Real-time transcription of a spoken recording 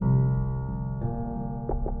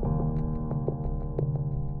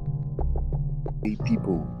Hey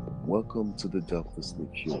people, welcome to the Dr. Sleep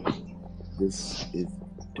Show. This is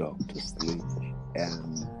Dr. Sleep,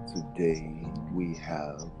 and today we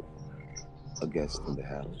have a guest in the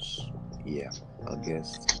house. Yeah, a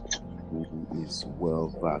guest who is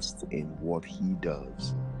well versed in what he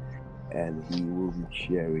does, and he will be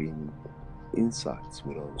sharing insights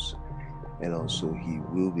with us. And also, he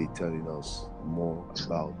will be telling us more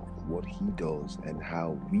about what he does and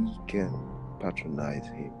how we can patronize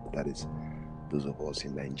him. That is, those of us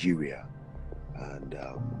in Nigeria and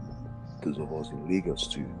those of us in Lagos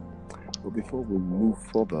too. But before we move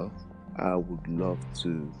further, I would love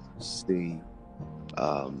to say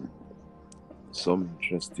um, some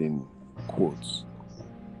interesting quotes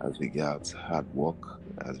as regards hard work,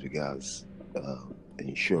 as regards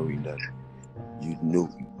ensuring that you know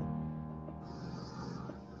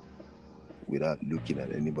without looking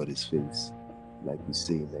at anybody's face. Like we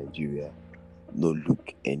say in Nigeria, no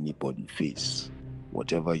look anybody face.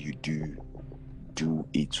 Whatever you do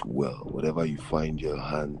it well. Whatever you find your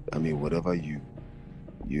hand, whatever you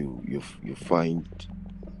find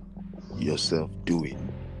yourself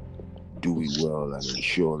doing, do it well and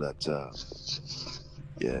ensure that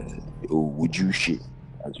yeah, oh, would you share,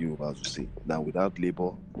 as you about to say. Now, without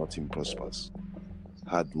labor, nothing prospers.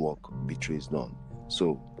 Hard work betrays none.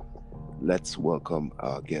 So let's welcome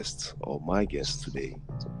our guest or my guest today.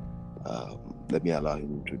 Let me allow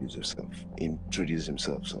him to introduce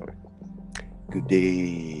himself. Sorry. Good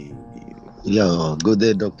day. Yeah, good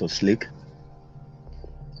day, Dr. Slick.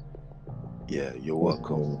 Yeah, you're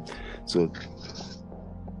welcome. So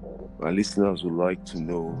my listeners would like to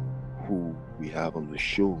know who we have on the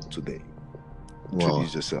show today. Well,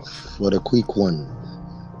 Introduce yourself. for the quick one,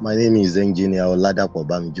 my name is Engineer Oladapo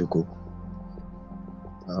Bamijoko.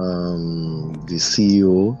 The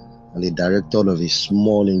CEO and the director of a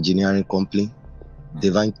small engineering company,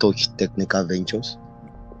 Divine Touch Technical Ventures.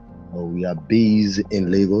 We are based in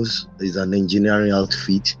Lagos. It's an engineering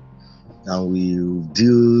outfit, and we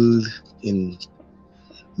deal in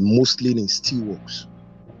mostly in steelworks.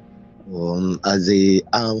 As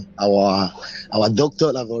our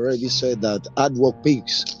doctor have already said that hard work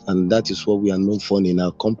pays, and that is what we are known for in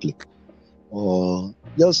our company.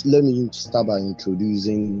 Just let me start by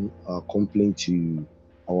introducing our company to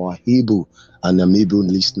our able and unable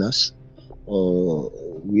listeners.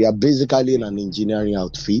 We are basically an engineering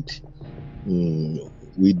outfit.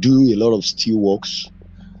 We do a lot of steel works.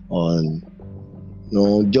 On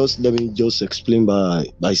just let me just explain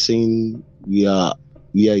by saying we are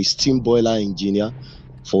a steam boiler engineer.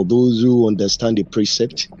 For those who understand the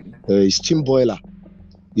precept, a steam boiler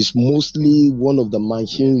is mostly one of the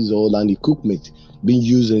machines or an equipment being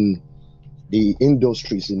used in the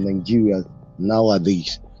industries in Nigeria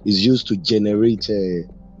nowadays. Is used to generate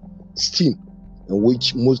steam, in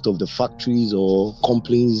which most of the factories or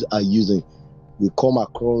companies are using. We come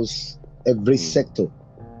across every sector.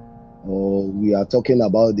 We are talking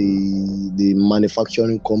about the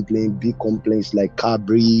manufacturing company, big companies like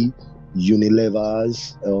Cadbury,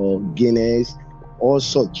 Unilevers, Guinness, all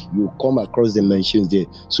such. You come across the mentions there.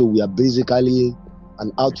 So we are basically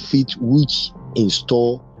an outfit which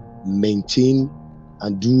install, maintain,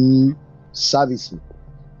 and do servicing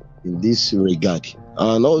in this regard.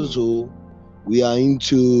 And also, we are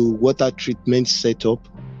into water treatment setup.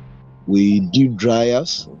 We do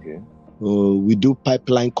dryers. Okay. We do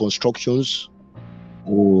pipeline constructions.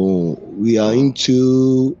 We are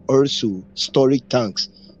into also storage tanks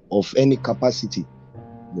of any capacity.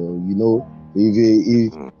 Mainly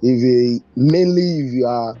if you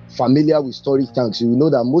are familiar with storage tanks, you know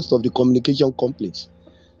that most of the communication companies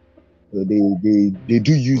they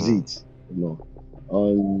do use it.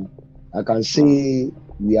 I can say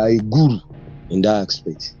we are a guru in that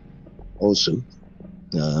aspect also.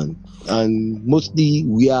 And mostly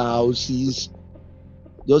warehouses,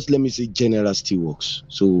 just let me say general steelworks.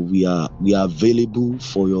 So we are available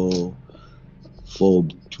for your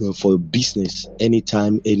for business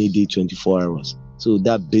anytime, any day, 24 hours. So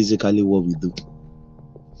that's basically what we do.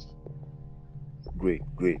 Great.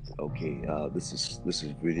 Okay. This is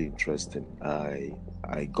really interesting.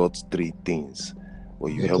 I got three things.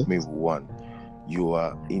 Well, you helped me with one. You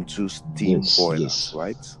are into steam boilers,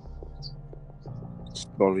 right?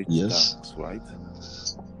 Storage tanks, right?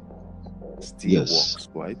 Steel works,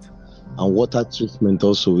 right? And water treatment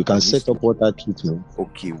also. We can set up water treatment.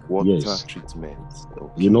 Okay, water treatment.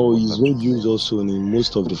 Okay, it's being used also in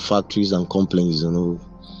most of the factories and companies.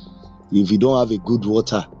 If you don't have a good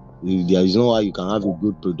water, there is no way you can have a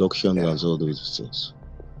good production as all those things.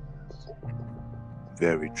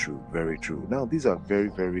 Very true. Now, these are very,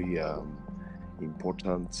 very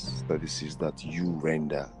important services that you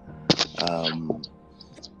render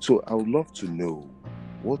So I would love to know,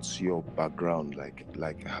 what's your background like?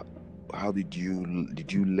 Like, how did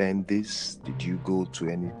you learn this? Did you go to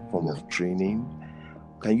any form of training?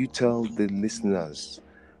 Can you tell the listeners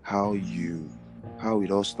how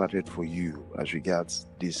it all started for you as regards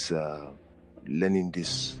this learning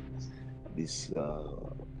this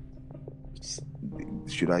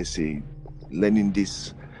should I say learning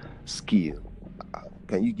this skill?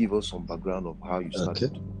 Can you give us some background of how you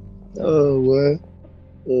started? Let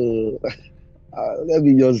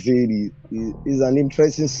me just say it's an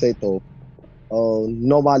interesting setup.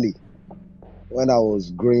 Normally, when I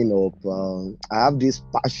was growing up, I have this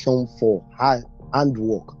passion for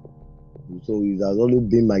handwork. So it has always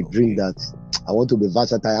been my dream that I want to be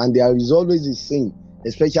versatile. And there is always this thing,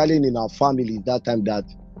 especially in our family, that time that,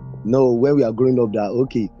 when we are growing up, that,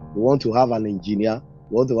 okay, we want to have an engineer,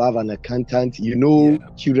 we want to have an accountant,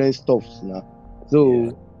 children's stuff now.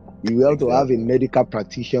 So you have to have a medical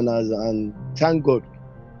practitioner, and thank God,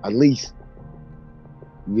 at least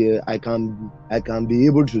I can be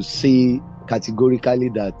able to say categorically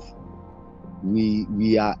that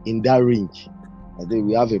we are in that range. I think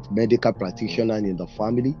we have a medical practitioner in the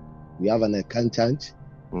family, we have an accountant,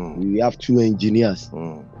 we have 2 engineers.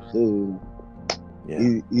 So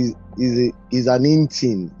is an in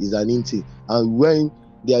thing. And when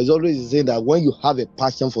there is always a saying that when you have a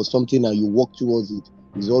passion for something and you work towards it,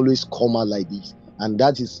 it's always come out like this. And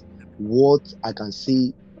that is what I can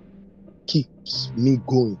say keeps me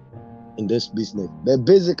going in this business. But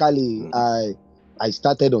basically, I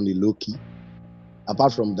started on the low key.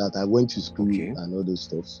 Apart from that, I went to school and all those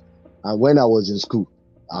stuff. And when I was in school,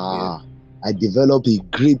 I developed a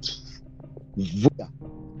great voice,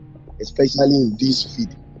 especially in this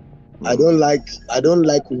field. I don't like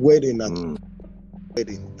wedding at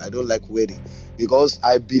wedding. I don't like wedding because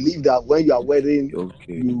I believe that when you are wedding,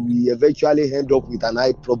 you will eventually end up with an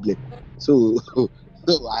eye problem. So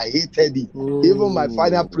I hated it. Even my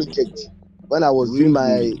final project, when I was doing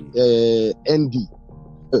my ND,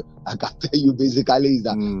 I can tell you basically is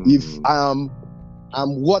that if I'm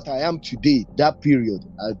what I am today, that period,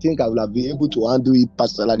 I think I would have been able to handle it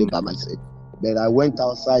personally by myself. But I went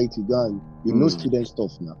outside to go and, student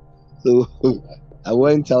stuff now. So I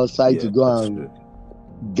went outside to go and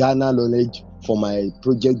garner knowledge for my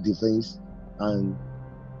project defense. And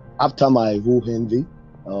after my whole NV,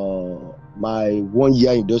 my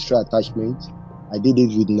 1-year industrial attachment, I did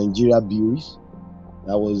it with Nigeria Breweries.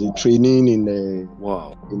 I was in training in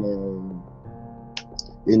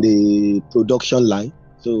the production line.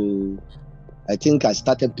 So I think I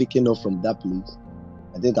started picking up from that place.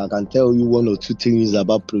 I think I can tell you 1 or 2 things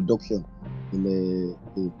about production in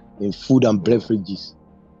food and beverages.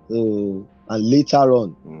 So, and later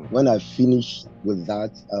on, when I finished with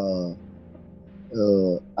that,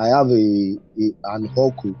 I have an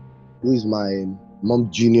uncle who is my mom's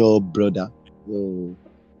junior brother. So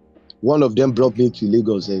one of them brought me to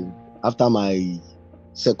Lagos after my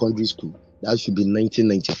secondary school. That should be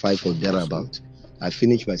 1995 or thereabout. I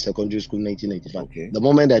finished my secondary school in 1995. The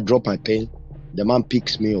moment I drop my pen, the man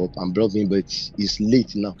picks me up and brought me, but it's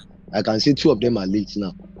late now. I can say 2 of them are late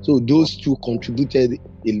now. So those 2 contributed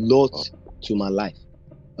a lot to my life.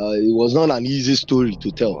 It was not an easy story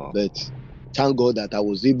to tell, but thank God that I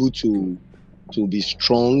was able to be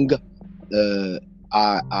strong.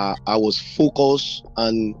 I was focused,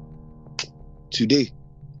 and today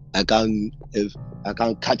I can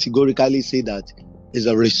categorically say that it's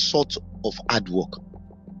a result of hard work.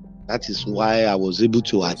 That is why I was able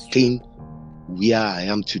to attain where I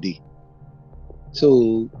am today.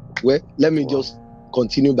 So, let me just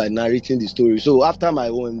continue by narrating the story. So after my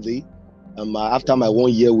OMV, after my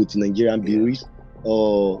 1 year with Nigerian Breweries,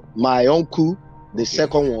 my uncle, the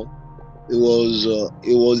second one,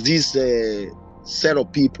 it was this set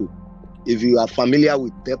of people. If you are familiar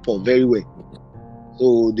with depot very well,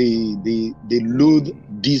 so they load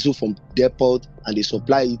diesel from depot and they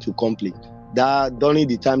supply it to company. That during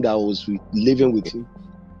the time that I was living with him,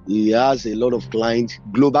 he has a lot of clients.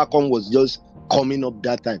 Globalcom was just coming up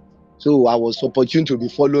that time, so I was opportune to be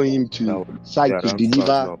following him to site to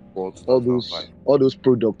deliver all those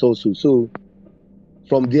products also. So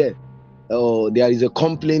from there, there is a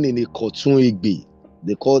company in the Kotun Igbe.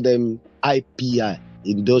 They call them IPI,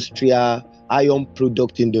 Industrial Iron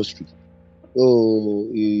Product Industry. So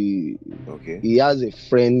he has a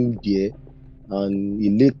friend there, and he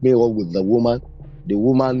linked me up with the woman. The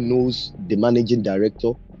woman knows the managing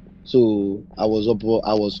director, so I was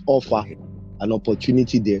offered an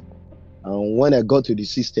opportunity there. And when I got to the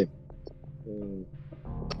system,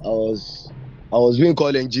 I was being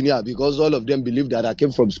called engineer because all of them believed that I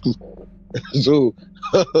came from school. So,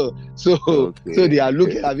 so Okay. they are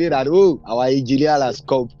looking at me that, oh, our engineer has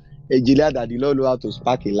come. Engineer that did not know how to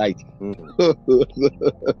spark a light.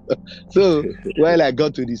 So when I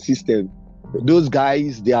got to the system, those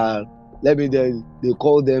guys, they are, they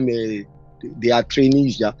call them, they are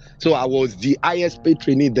trainees. Yeah. So I was the highest paid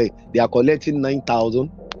trainee there. They are collecting 9,000.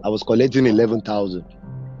 I was collecting 11,000.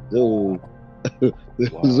 So,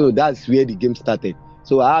 Wow. so that's where the game started.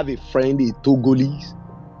 So I have a friend, a Togolese,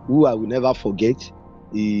 who I will never forget.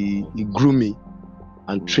 He grew me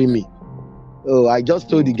and trained me. So I just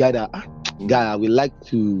told the guy that, guy, I would like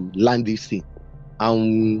to learn this thing.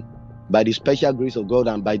 And by the special grace of God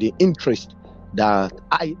and by the interest that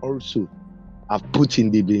I also have put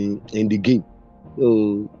in the game,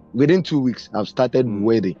 so within 2 weeks I've started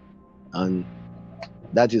welding, and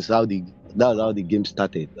that's how the game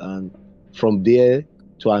started. And from there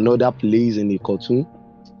to another place in the Ikotun,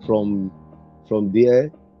 from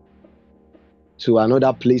there to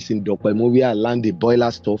another place in Dokpemo where I learned the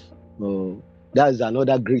boiler stuff. That is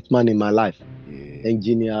another great man in my life.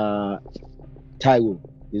 Engineer Taiwo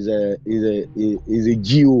is a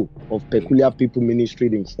GO of Peculiar People Ministry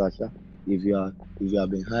in Stasha. If you have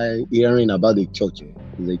been hearing about the church,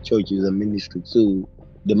 is a ministry. So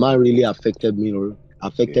the man really affected me, or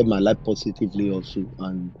affected my life positively also.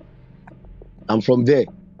 And from there,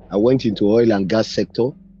 I went into oil and gas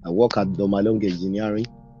sector. I work at Domalong Engineering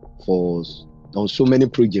on so many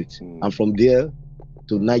projects, and from there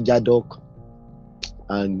to Niger Dock,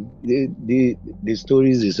 and the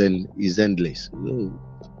stories is endless.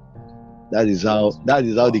 That is how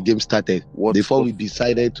the game started. Before we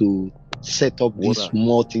decided to set up this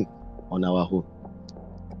small thing on our own.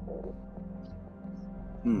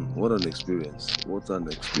 What an experience! What an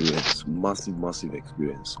experience! Massive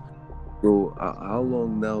experience. So, how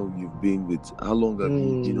long now you've been with? How long have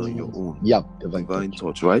you been on your own? Yeah, Divine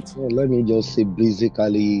Touch, right? Well, let me just say,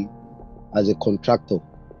 basically, as a contractor,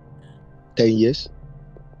 10 years.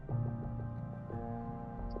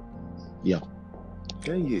 Yeah.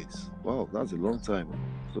 10 years. Wow, that's a long time.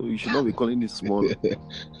 So you should not be calling it small.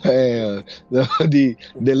 The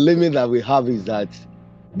limit that we have is that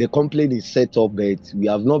the complaint is set up, but we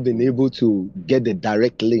have not been able to get the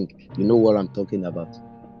direct link. You know what I'm talking about.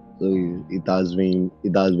 So it has been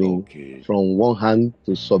Okay. from one hand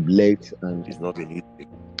to sublet, and it's not been easy.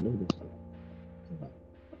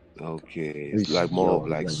 Okay, it's like more of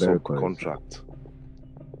like subcontract.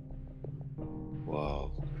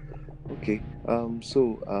 Wow. Okay.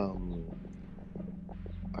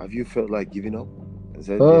 Have you felt like giving up? Is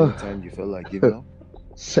there any time you felt like giving up?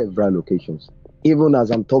 Several occasions. Even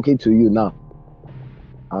as I'm talking to you now,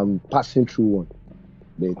 I'm passing through one.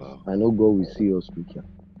 But I know God will see us through here.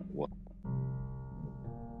 Wow.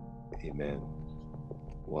 Amen.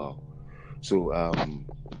 Wow. So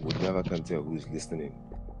we never can tell who's listening.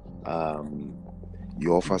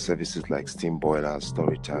 You offer services like steam boilers,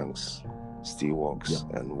 storage tanks, steelworks,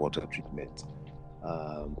 and water treatment.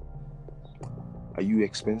 Are you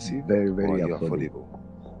expensive? Very or are you affordable?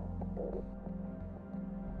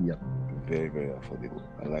 Yeah. Very affordable.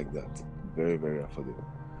 I like that. Very affordable.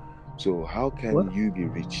 So how can you be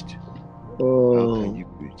reached? How can you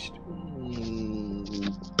be reached?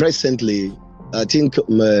 Presently, I think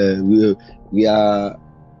we are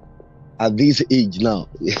at this age now.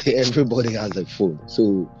 Everybody has a phone.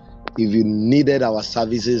 So if you needed our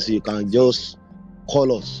services, you can just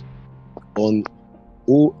call us on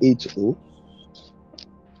 080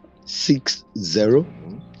 60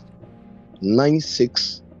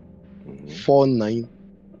 96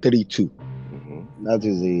 4932.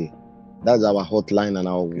 That's our hotline and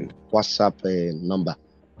our WhatsApp number.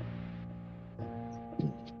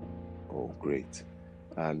 Oh, great.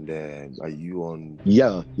 And are you on?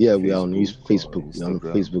 Yeah, we are on his Facebook. We're on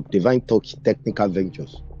Facebook. Divine Touch Technical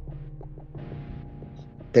Ventures.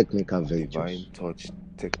 Divine Touch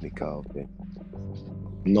Technical Ventures.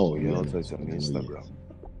 No, you're not on Instagram.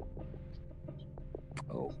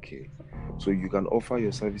 Okay. So you can offer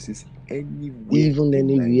your services anywhere. Even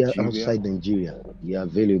anywhere outside Nigeria. We are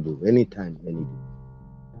available anytime, any day.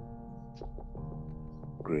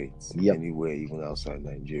 Great. Yep. Anywhere, even outside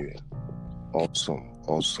Nigeria. Awesome.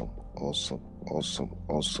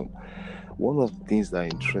 One of the things that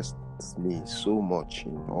interests me so much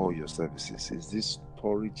in all your services is this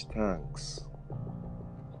storage tanks.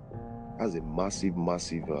 That's a massive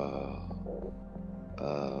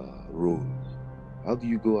role. How do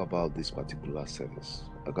you go about this particular service?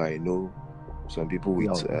 Like, I know some people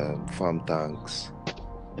with farm tanks,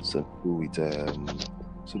 some people with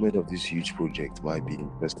so many of these huge projects might be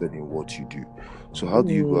interested in what you do. So how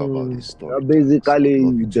do you go about this story? Basically,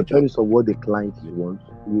 it depends on what the client wants.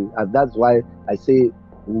 And that's why I say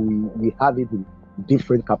we have it in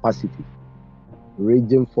different capacity,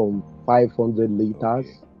 ranging from 500 liters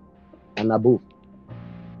and above.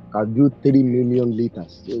 Can do 3 million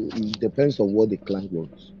liters. So it depends on what the client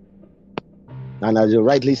wants. And as you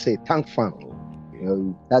rightly say, tank farm.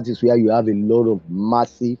 That is where you have a lot of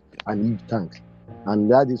massive and huge tanks,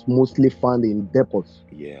 and that is mostly found in depots.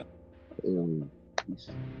 Yeah. You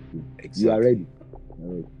are ready.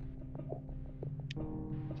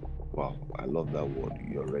 Wow, I love that word.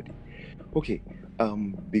 You're ready. Okay.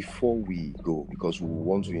 Before we go, because we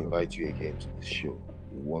want to invite you again to the show,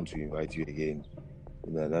 we want to invite you again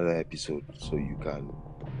in another episode so you can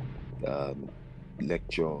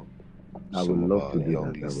lecture some of our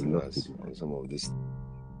young listeners on some of this.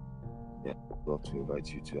 Yeah, I'd love to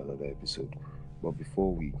invite you to another episode. But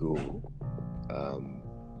before we go,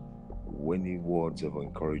 any words of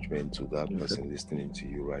encouragement to that person listening to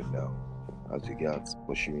you right now as regards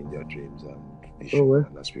pursuing their dreams and vision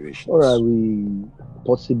and aspirations? All right, we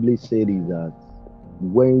possibly said is that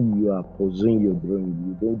when you are pursuing your dream,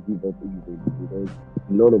 you don't give up easily.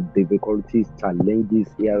 A lot of difficulties, challenges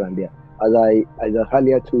here and there. As I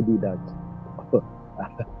earlier told you that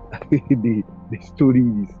the story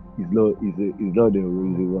is not the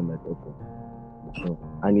rosy one at all,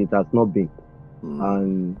 and it has not been,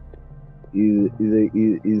 and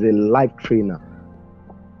is a life trainer.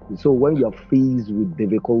 So when you are faced with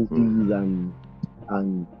difficulties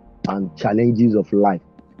and challenges of life,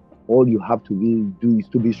 all you have to do is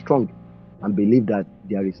to be strong and believe that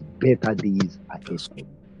there is better days ahead.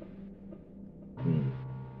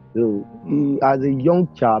 So as a young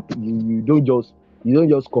chap, you don't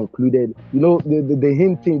just conclude it. The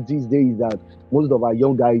hint thing these days is that most of our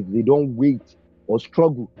young guys, they don't wait or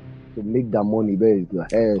struggle to make their money. They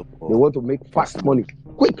want to make fast money,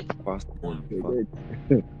 quick. Fast money.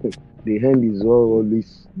 The hand is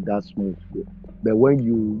always that smooth. But when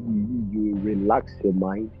you relax your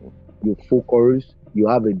mind, you focus, you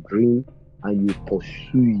have a dream, and you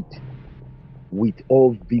pursue it with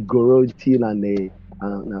all vigority and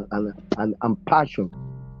passion,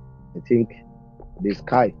 I think the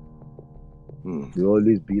sky will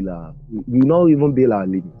always be will not even be our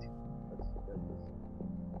limit.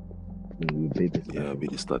 Be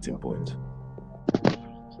the starting point.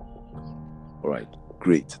 All right,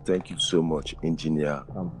 great. Thank you so much, Engineer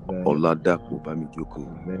Oladapo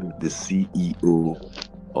Bamidoko, the CEO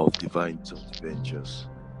of Divine Touch Ventures,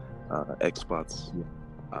 experts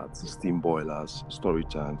at steam boilers,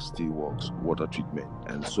 storage tanks, steelworks, water treatment,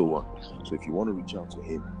 and so on. So if you want to reach out to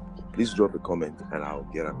him, please drop a comment and I'll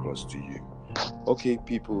get across to you. Okay,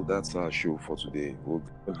 people, that's our show for today. We'll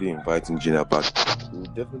definitely invite Engineer back. We'll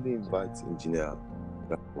definitely invite Engineer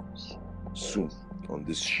back soon on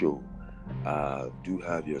this show. Do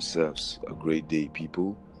have yourselves a great day,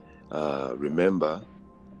 people. Remember,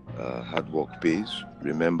 hard work pays.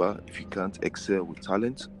 Remember, if you can't excel with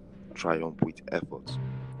talent, triumph with effort.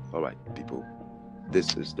 All right, people,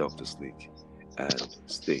 this is Dr. Slick, and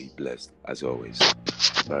stay blessed as always.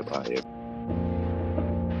 Bye-bye.